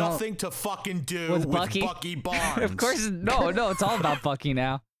Has don't. You nothing to fucking do With with Bucky? Bucky Barnes. don't. Of course, no. It's all about Bucky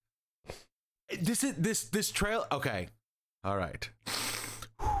now. This trail. Okay, all right.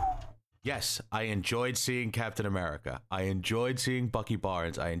 Yes, I enjoyed seeing Captain America. I enjoyed seeing Bucky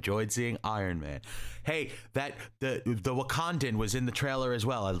Barnes. I enjoyed seeing Iron Man. Hey, the Wakandan was in the trailer as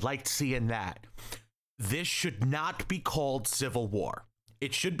well. I liked seeing that. This should not be called Civil War.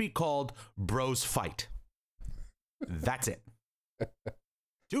 It should be called Bros Fight. That's it.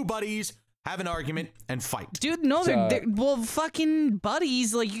 Two buddies have an argument and fight. Dude, no, So- they're well fucking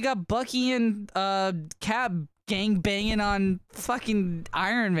buddies. Like you got Bucky and Cap gang banging on fucking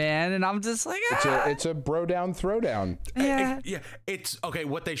Iron Man, and I'm just like, It's a bro down throwdown. yeah. Yeah, it's okay.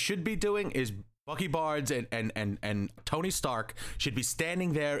 What they should be doing is Bucky Barnes and Tony Stark should be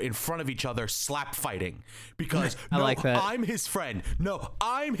standing there in front of each other, slap fighting. Because I no, like that. I'm his friend. No,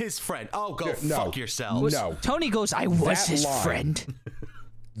 I'm his friend. Oh, go No. fuck yourselves. No. Tony goes, I was That his line. friend.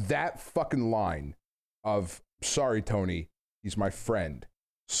 That fucking line of sorry Tony, he's my friend,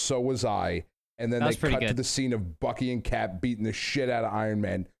 so was I, and then That they was pretty cut to good. the scene of Bucky and Cap beating the shit out of Iron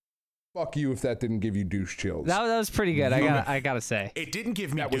Man. Fuck you if that didn't give you douche chills. That was pretty good. I gotta say. It didn't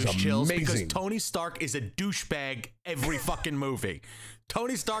give me That was douche chills because amazing. Tony Stark is a douchebag every fucking movie.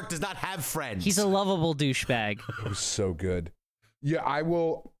 Tony Stark does not have friends. He's a lovable douchebag. It was so good. Yeah, I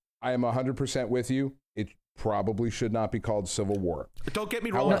am 100% with you. It probably should not be called Civil War. Don't get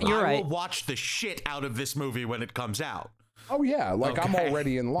me wrong. No, you're I right. will watch the shit out of this movie when it comes out. Oh yeah, like I'm Okay.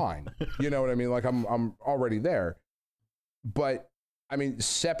 already in line. You know what I mean? Like I'm already there. But I mean,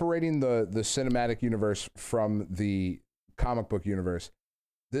 separating the cinematic universe from the comic book universe,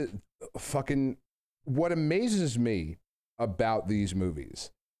 the fucking what amazes me about these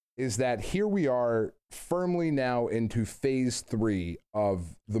movies is that here we are firmly now into phase 3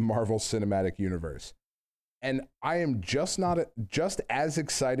 of the Marvel Cinematic Universe. And I am just as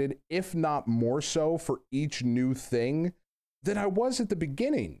excited, if not more so, for each new thing than I was at the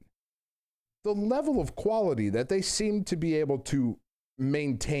beginning. The level of quality that they seem to be able to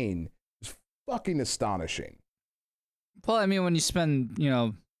maintain is fucking astonishing. Well, I mean, when you spend,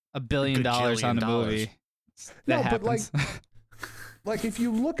 $1 billion on a movie, that happens. But like if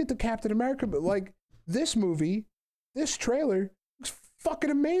you look at the Captain America, but like this movie, this trailer looks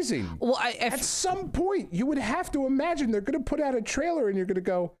fucking amazing. Well, at some point, you would have to imagine they're going to put out a trailer and you're going to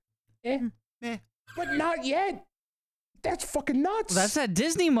go, but not yet. That's fucking nuts. That's that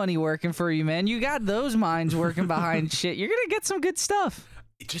Disney money working for you, man. You got those minds working behind shit. You're going to get some good stuff.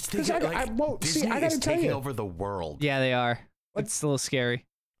 Just think Disney is taking over the world. Yeah, they are. It's a little scary.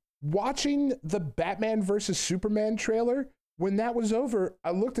 Watching the Batman versus Superman trailer, when that was over, I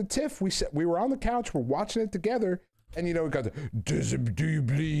looked at Tiff. We were on the couch. We're watching it together. And, we got the, do you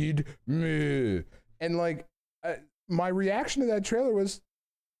bleed? Meh. And, my reaction to that trailer was,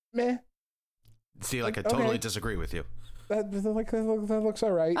 meh. See, I totally disagree with you. That looks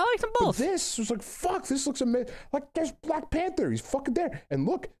all right. I like them both. But this was like, fuck, this looks amazing. Like, there's Black Panther. He's fucking there. And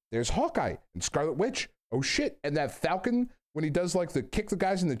look, there's Hawkeye and Scarlet Witch. Oh, shit. And that Falcon, when he does, the kick the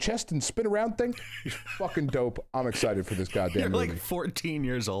guys in the chest and spin around thing, he's fucking dope. I'm excited for this goddamn movie. You're 14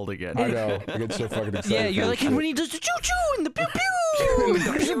 years old again. I know. I get so fucking excited. Yeah, you're like, and when he does the choo-choo and the pew-pew. and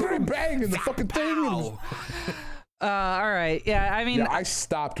the bang and the fucking thing. All right. Yeah, I mean... Yeah, I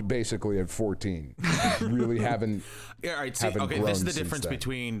stopped basically at 14. Really haven't... Yeah, all right. See, okay, this is the difference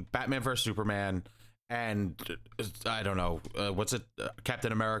between Batman vs. Superman and, I don't know, what's it?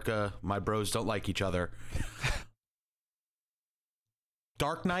 Captain America. My bros don't like each other.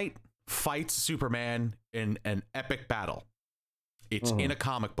 Dark Knight fights Superman in an epic battle. It's in a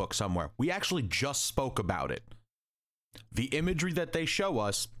comic book somewhere. We actually just spoke about it. The imagery that they show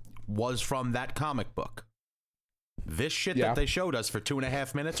us was from that comic book. This shit that they showed us for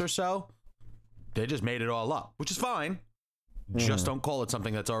 2.5 minutes or so, they just made it all up, which is fine. Just don't call it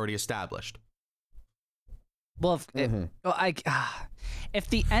something that's already established. Well, if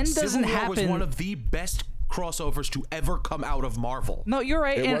the end doesn't happen, was one of the best crossovers to ever come out of Marvel. No, you're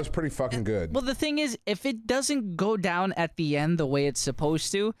right. It was pretty fucking good. Well, the thing is, if it doesn't go down at the end the way it's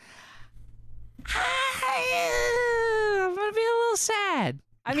supposed to, I'm gonna be a little sad.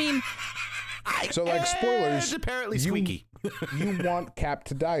 I mean. So, spoilers. It's apparently squeaky. You want Cap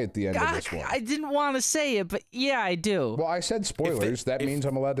to die at the end of this one. I didn't want to say it, but yeah, I do. Well, I said spoilers. That means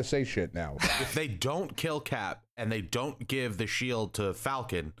I'm allowed to say shit now. If they don't kill Cap and they don't give the shield to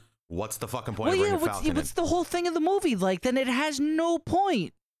Falcon, what's the fucking point of bringing Falcon in? What's the whole thing of the movie? Then it has no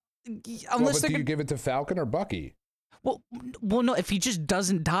point. Unless do you give it to Falcon or Bucky? Well, no, if he just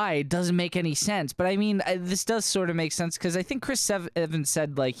doesn't die, it doesn't make any sense. But I mean, this does sort of make sense because I think Chris Evans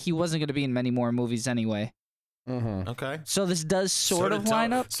said he wasn't going to be in many more movies anyway. Okay. So this does sort of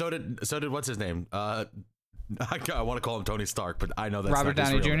line up. So did what's his name? I want to call him Tony Stark, but I know that's Robert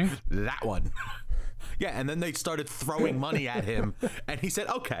Downey Jr. That one. Yeah, and then they started throwing money at him, and he said,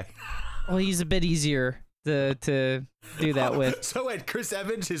 "Okay." Well, he's a bit easier to do that with. So Chris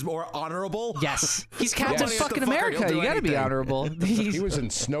Evans is more honorable? Yes. He's Captain fucking America. You gotta be honorable. He was in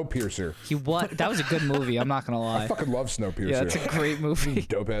Snowpiercer. That was a good movie, I'm not gonna lie. I fucking love Snowpiercer. Yeah, it's a great movie.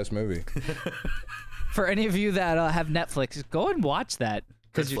 Dope ass movie. For any of you that have Netflix, go and watch that.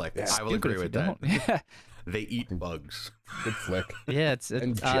 Good flick. I will agree with that. Yeah. They eat bugs. Good flick. Yeah, it's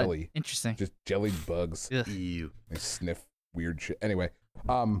and jelly. Interesting. Just jellied bugs. Ew. They sniff weird shit. Anyway,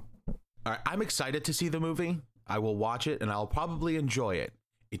 all right, I'm excited to see the movie. I will watch it and I'll probably enjoy it.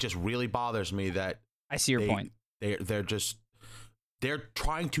 It just really bothers me that I see your point. They're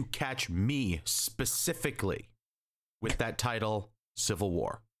trying to catch me specifically with that title, Civil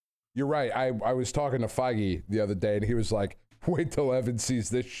War. You're right. I was talking to Feige the other day and he was like, wait till Evan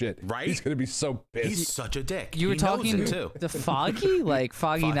sees this shit. Right? He's going to be so pissed. He's such a dick. You were talking to Foggy? Like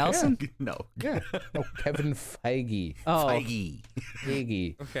Foggy Nelson? Yeah. No. Yeah. No, Kevin Feige. Oh.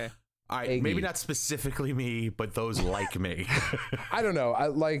 Feige. Okay. All right, maybe not specifically me, but those like me. I don't know.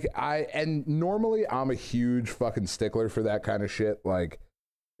 And normally I'm a huge fucking stickler for that kind of shit.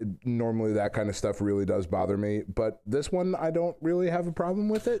 Normally that kind of stuff really does bother me, but this one I don't really have a problem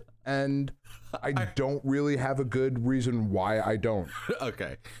with it, and I don't really have a good reason why I don't.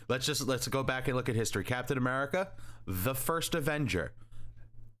 Okay, let's go back and look at history. Captain America, the first Avenger.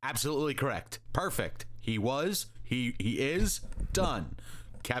 Absolutely correct. Perfect. He is done.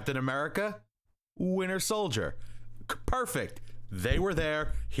 Captain America, Winter Soldier. Perfect. They were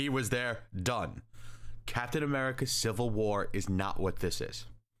there. He was there. Done. Captain America Civil War is not what this is.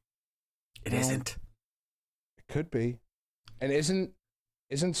 It isn't. It could be. And isn't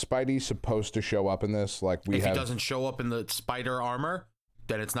Spidey supposed to show up in this? Like if he doesn't show up in the spider armor,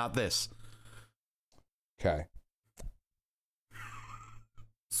 then it's not this. Okay.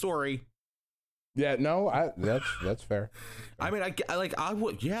 Sorry. Yeah, no, that's fair. I mean, I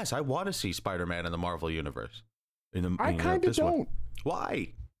would. Yes, I want to see Spider-Man in the Marvel universe. I kind of don't.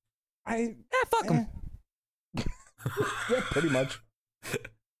 Why? Fuck him. Yeah, pretty much.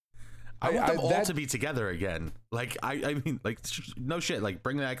 I want them all to be together again. Like, I mean, like, no shit. Like,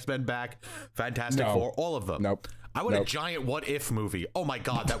 bring the X-Men back, Fantastic Four, all of them. Nope. I want a giant what if movie. Oh my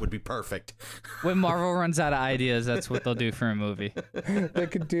god, that would be perfect. When Marvel runs out of ideas, that's what they'll do for a movie. They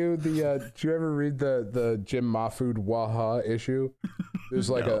could do the. Do you ever read the Jim Mahfood Waha issue? There's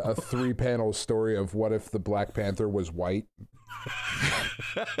like a 3-panel story of what if the Black Panther was white.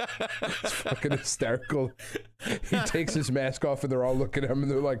 It's fucking hysterical. He takes his mask off and they're all looking at him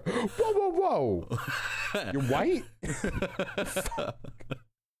and they're like, whoa, you're white? Fuck.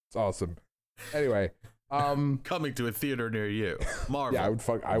 It's awesome. Anyway, coming to a theater near you. Marvel. Yeah,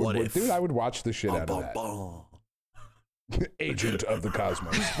 I would watch the shit out of that. Agent of the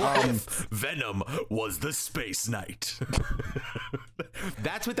Cosmos. Venom was the Space Knight.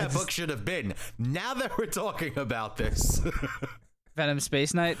 That's what that book should have been. Now that we're talking about this. Venom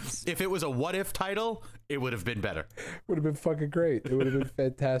Space Knight. If it was a what if title, it would have been better. Would have been fucking great. It would have been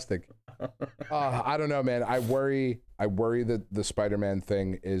fantastic. I don't know, man. I worry that the Spider-Man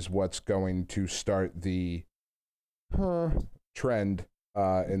thing is what's going to start the trend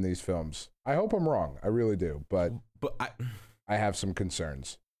in these films. I hope I'm wrong. I really do. But I have some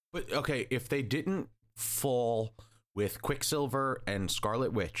concerns. But okay, if they didn't fall with Quicksilver and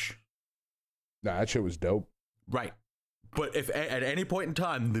Scarlet Witch. Nah, that shit was dope. Right. But if at any point in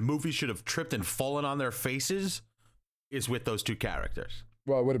time the movie should have tripped and fallen on their faces, is with those two characters.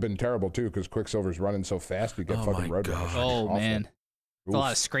 Well, it would have been terrible too, because Quicksilver's running so fast you get fucking road rash. Oh man. It's a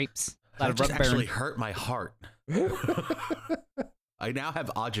lot of scrapes. A lot of rub actually hurt my heart. I now have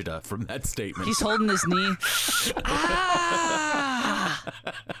agita from that statement. He's holding his knee.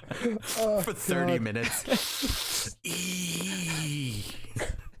 For 30 minutes.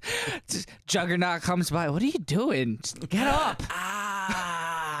 Juggernaut comes by. What are you doing? Get up.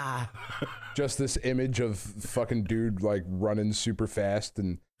 Just this image of fucking dude like running super fast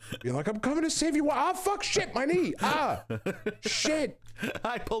and being like, I'm coming to save you. Ah, fuck, shit, my knee. Ah, shit.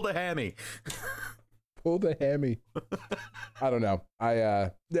 I pulled a hammy. Pulled a hammy. I don't know.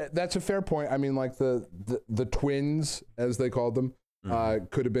 That's a fair point. I mean, like the twins, as they called them,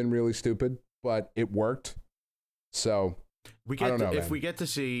 could have been really stupid, but it worked. So we get if we get to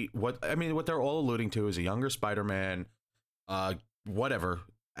see what they're all alluding to is a younger Spider-Man, whatever.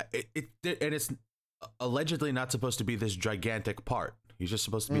 And it's allegedly not supposed to be this gigantic part. He's just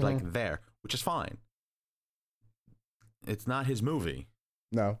supposed to be like there, which is fine. It's not his movie.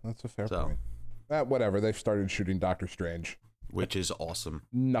 No, that's a fair point. Whatever. They've started shooting Doctor Strange, which is awesome.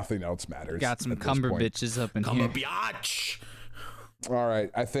 Nothing else matters. Got some Cumberbitches up in here. Cumberbatch. All right,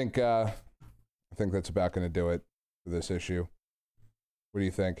 I think that's about going to do it for this issue. What do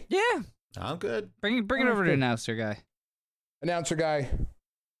you think? Yeah, I'm good. Bring it over to announcer guy. Announcer guy,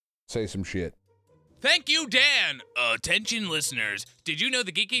 say some shit. Thank you, Dan! Attention listeners, did you know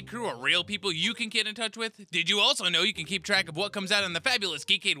the Geekade crew are real people you can get in touch with? Did you also know you can keep track of what comes out on the fabulous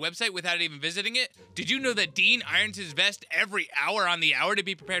Geekade website without even visiting it? Did you know that Dean irons his vest every hour on the hour to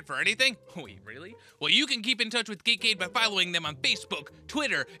be prepared for anything? Wait, really? Well, you can keep in touch with Geekade by following them on Facebook,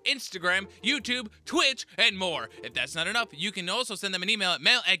 Twitter, Instagram, YouTube, Twitch, and more. If that's not enough, you can also send them an email at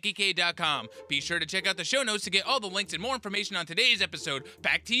mail@geekade.com. Be sure to check out the show notes to get all the links and more information on today's episode.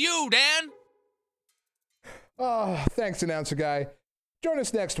 Back to you, Dan! Oh, thanks, announcer guy. Join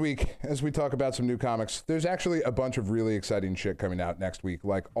us next week as we talk about some new comics. There's actually a bunch of really exciting shit coming out next week,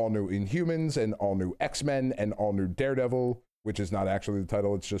 like all new Inhumans and all new X-Men and all new Daredevil, which is not actually the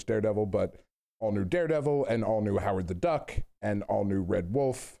title, it's just Daredevil, but all new Daredevil and all new Howard the Duck and all new Red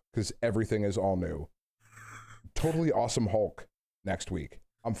Wolf, because everything is all new. Totally Awesome Hulk next week.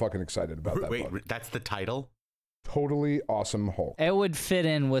 I'm fucking excited about that. Wait, that's the title? Totally Awesome Hulk. It would fit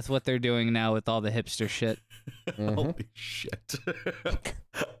in with what they're doing now with all the hipster shit. Holy shit.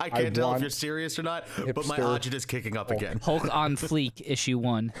 I can't tell if you're serious or not, but my agita is kicking up again. Hulk on Fleek, issue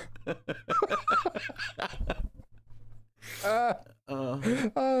 1.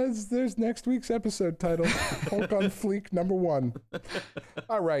 There's next week's episode title. Hulk on Fleek #1.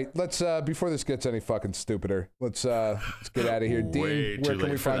 All right, let's before this gets any fucking stupider, let's get out of here. Dean, where can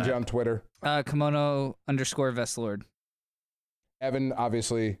we find you on Twitter? Kimono_Vestlord. Evan,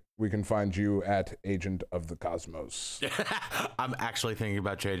 obviously, we can find you at Agent of the Cosmos. I'm actually thinking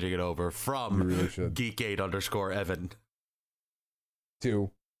about changing it over from really Geekade_Evan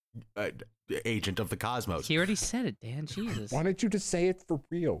to Agent of the Cosmos. He already said it, Dan. Jesus. Why didn't you just say it for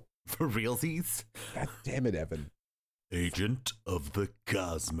real? For realsies? God damn it, Evan. Agent of the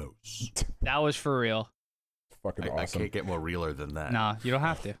Cosmos. That was for real. Fucking awesome. I can't get more realer than that. Nah, you don't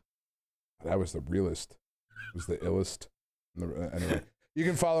have to. That was the realest. It was the illest. Anyway, you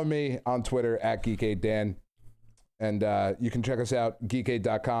can follow me on Twitter at GeekAidDan. And you can check us out,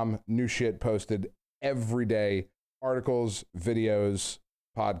 geekaid.com. New shit posted every day. Articles, videos,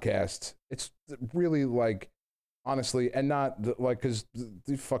 podcasts. It's really like, honestly, and not like, because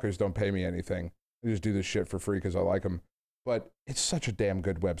these fuckers don't pay me anything. I just do this shit for free because I like them. But it's such a damn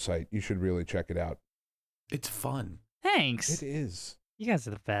good website. You should really check it out. It's fun. Thanks. It is. You guys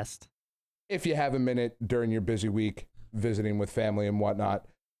are the best. If you have a minute during your busy week, visiting with family and whatnot,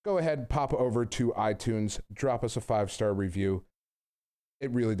 go ahead, pop over to iTunes, drop us a 5-star review.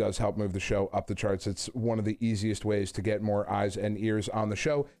 It really does help move the show up the charts. It's one of the easiest ways to get more eyes and ears on the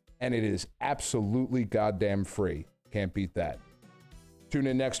show, and it is absolutely goddamn free. Can't beat that. Tune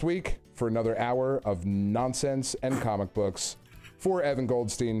in next week for another hour of nonsense and comic books. For Evan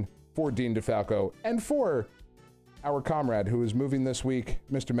Goldstein, for Dean DeFalco, and for our comrade who is moving this week,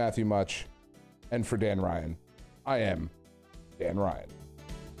 Mr. Matthew Much, and for Dan Ryan, I am Dan Ryan.